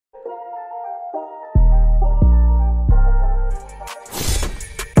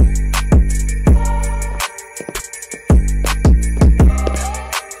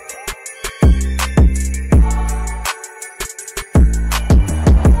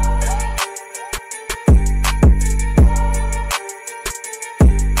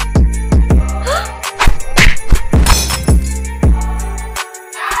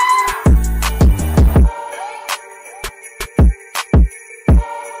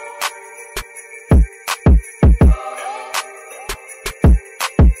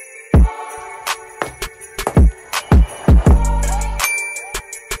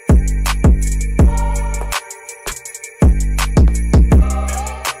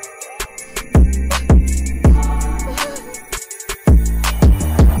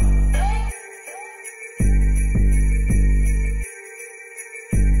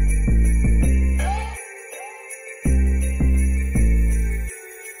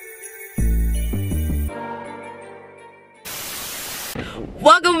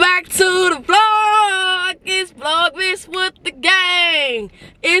back to the vlog. It's Vlogmas with the gang.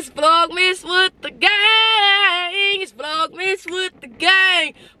 It's Vlogmas with the gang. It's Vlogmas with the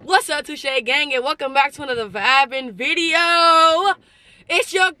gang. What's up, Touchegang, and welcome back to another vibing video.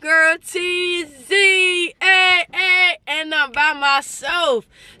 It's your girl TZAA, and I'm by myself.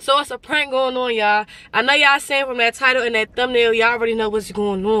 So it's a prank going on, y'all. I know y'all saying from that title and that thumbnail, y'all already know what's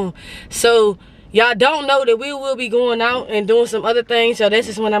going on. So y'all don't know that we will be going out and doing some other things. So this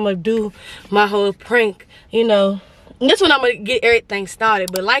is when I'm gonna do my whole prank, you know. This one I'm gonna get everything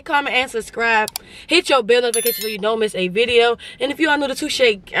started. But like, comment, and subscribe. Hit your bell notification so you don't miss a video. And if you are new to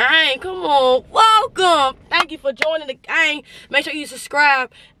Touchegang, come on, welcome. Thank you for joining the gang. Make sure you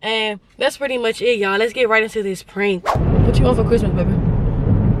subscribe. And that's pretty much it, y'all. Let's get right into this prank. What you want for Christmas, baby?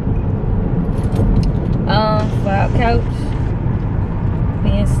 For our couch,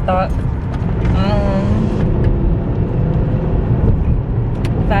 being stocked.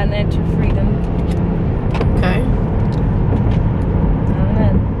 Financial freedom. Okay.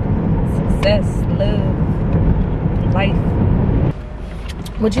 Success, love, life.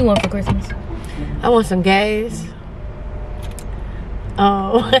 What you want for Christmas? I want some gas.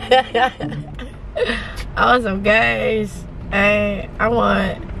 Oh, I want some gas, and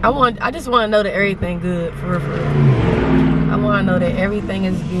I just want to know that everything good for real. I want to know that everything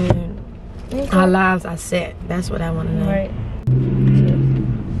is good. Okay. Our lives are set. That's what I want to know. Right.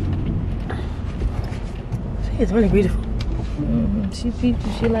 She is really beautiful. She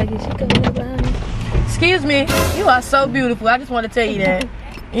beautiful. She like it. She coming up behind me. Excuse me. You are so beautiful. I just want to tell you that.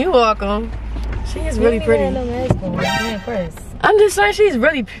 You're welcome. She is really pretty. No mask on. I'm impressed. I'm just saying she's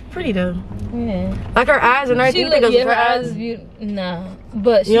really pretty though. Yeah. Like her eyes and everything. She look, yeah, her eyes is beautiful. Nah,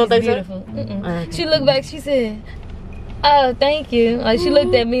 but she's beautiful. So? She looked back. She said, "Oh, thank you." Like she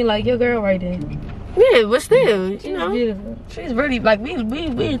looked at me like your girl right there. Yeah, but still, you know, beautiful. She's really like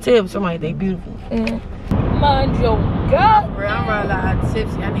we tell somebody they beautiful. Yeah. Mind your God. I'm running a lot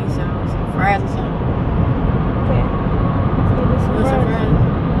tipsy. I need some fries or something. Okay. Want some fries?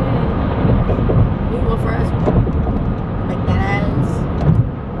 You want fries? McDonald's.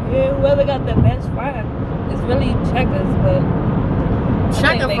 Yeah, whoever got the best fries. It's really Checkers, but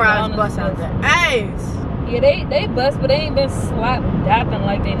Checker fries bust out the ass. Yeah, they bust, but they ain't been slap dapping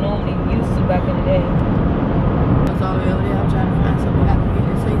like they normally used to back in the day. That's all the way over there. I'm trying to find something I can get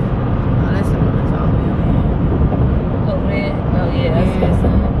this season. Oh, that's all the way over there. Over there? Oh yeah, that's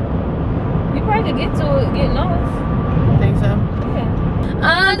something. You probably could get to it getting off. Think so? Yeah.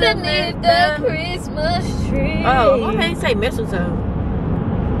 Underneath the Christmas tree. Oh, why can't you say mistletoe?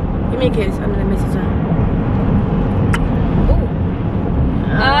 Give me a kiss under the mistletoe.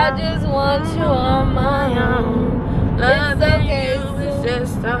 I just want you on my own. It's okay to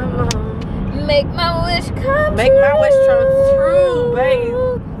just make my wish come Make true. my wish come true,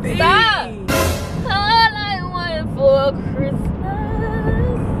 baby. Stop. All I wanted for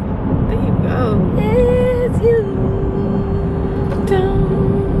Christmas. There you go. Is you. Dum,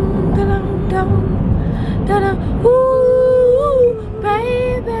 da-dum, dum, da-dum. Ooh,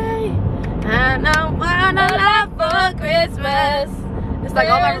 baby. I know what I love for Christmas. It's like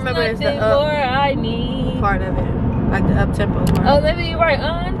all I remember is the up I need. part of it, like the up tempo part. Oh, maybe you're right.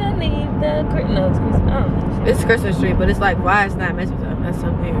 Underneath the no, it's Christmas. Oh. It's Christmas tree, but it's like why it's not mistletoe. That's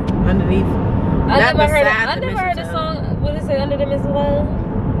so weird. Underneath. I never heard the song. What did it say? Under the mistletoe.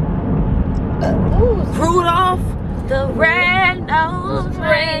 Rudolph the red-nosed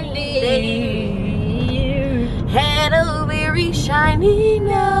reindeer had a very shiny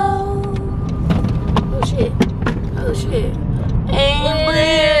nose. Oh shit! Oh shit! And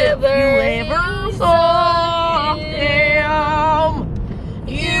if you ever saw him,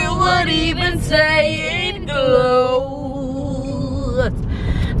 you would even say it glows.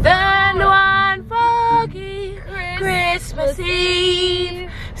 Then one foggy Christmas Eve,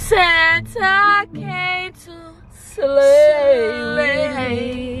 Santa came to slay.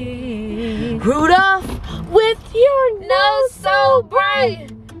 Rudolph, with your nose so bright,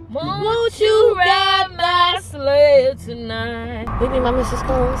 won't you ride my sleigh tonight? You think my Mrs.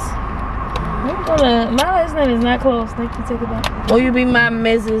 Claus? My last name is not Claus. Thank you, take it back. Will you be my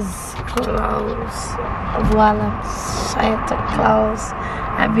Mrs. Claus? Voila, Santa Claus.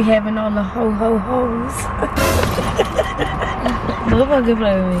 I be having all the ho-ho-hos. Motherfucker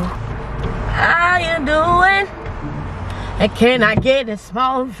play with me. How you doing? And can I get a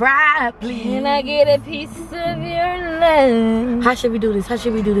small fry, please? Can I get a piece of your love? How should we do this? How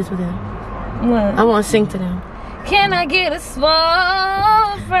should we do this with them? What? I want to sing to them. Can I get a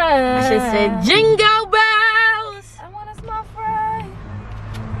small fry? I should say jingle bells. I want a small fry.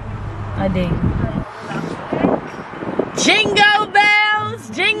 I did. Jingle bells,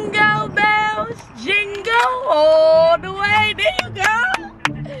 jingle bells, jingle all the way. There you go.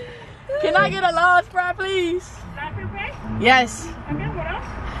 Can I get a large fry, please? Large fry? Yes. Okay, what else?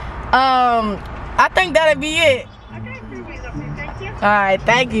 I think that'd be it. Okay, thank you. All right,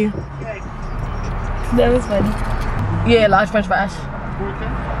 thank you. That was funny. Yeah, large French fries.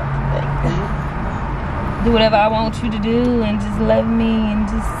 Do whatever I want you to do and just love me and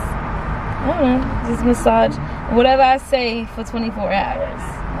just, I don't know, just massage whatever I say for 24 hours.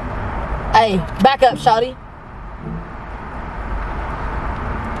 Hey, back up, shawty.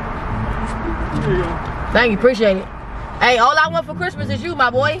 There you go. Thank you, appreciate it. Hey, all I want for Christmas is you, my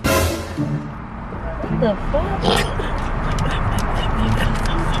boy. What the fuck?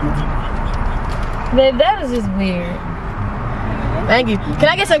 Babe, that is just weird. Thank you. Can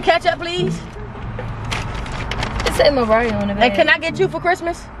I get some ketchup, please? It said Mariah on the bag. And can I get you for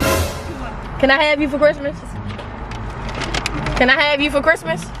Christmas? Can I have you for Christmas? Can I have you for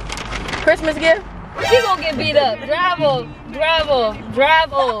Christmas? Christmas gift? She gonna get beat up. Drive off. Drive off.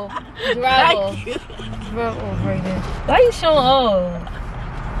 Drive off. Drive off. Drive off right there. Why you showing off?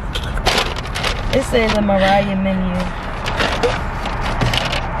 It says a Mariah menu.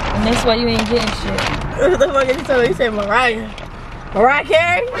 And that's why you ain't getting shit. What the fuck did you tell me? You said Mariah. Mariah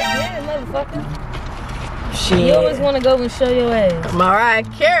Carey? Yeah, motherfucker. Shit. You always want to go and show your ass. Mariah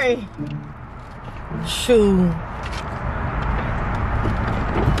Carey. Shoot.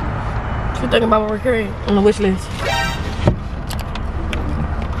 What you thinking about Mariah Carey on the wish list?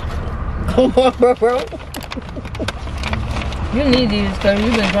 Come on, bro. You need these because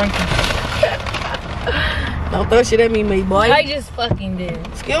you've been drinking. Don't throw shit at me, boy. I just fucking did.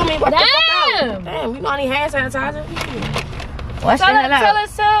 Excuse me. What the fuck out? Damn, you know I need hand sanitizer? Watch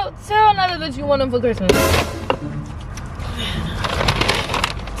tell another bitch you want them for Christmas.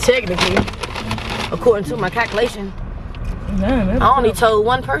 Technically, according to my calculation, I only told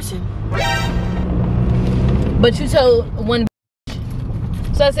one person. But you told one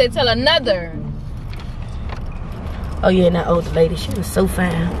bitch. So I said tell another. Oh yeah, that old lady, she was so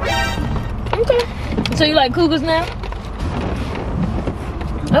fine. Okay. So you like cougars now?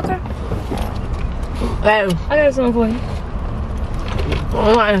 Okay. Hey. I got something for you.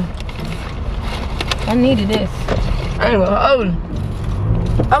 I needed this. I ain't gonna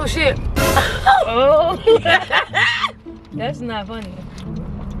oh shit. Oh. That's not funny.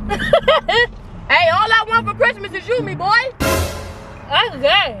 Hey, all I want for Christmas is you, me boy.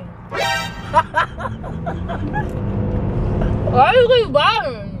 Okay. Why you keep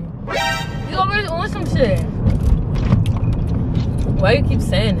bothering me? You already want some shit. Why you keep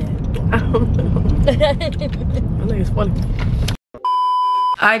saying that? I don't know. I think it's funny.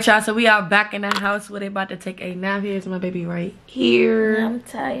 Alright, y'all, so we are back in the house where they about to take a nap. Here's my baby right here. I'm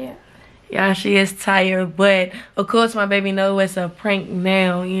tired. Yeah, she is tired, but of course my baby know it's a prank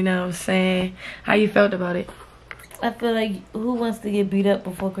now, you know what I'm saying? How you felt about it? I feel like, who wants to get beat up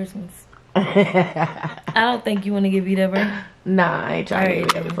before Christmas? I don't think you want to get beat up, right? Nah, I ain't trying to get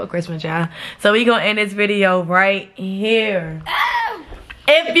beat up before Christmas, y'all. So we gonna end this video right here.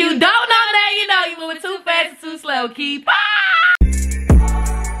 If you don't know that, you know you moving too fast and too slow. Keep on.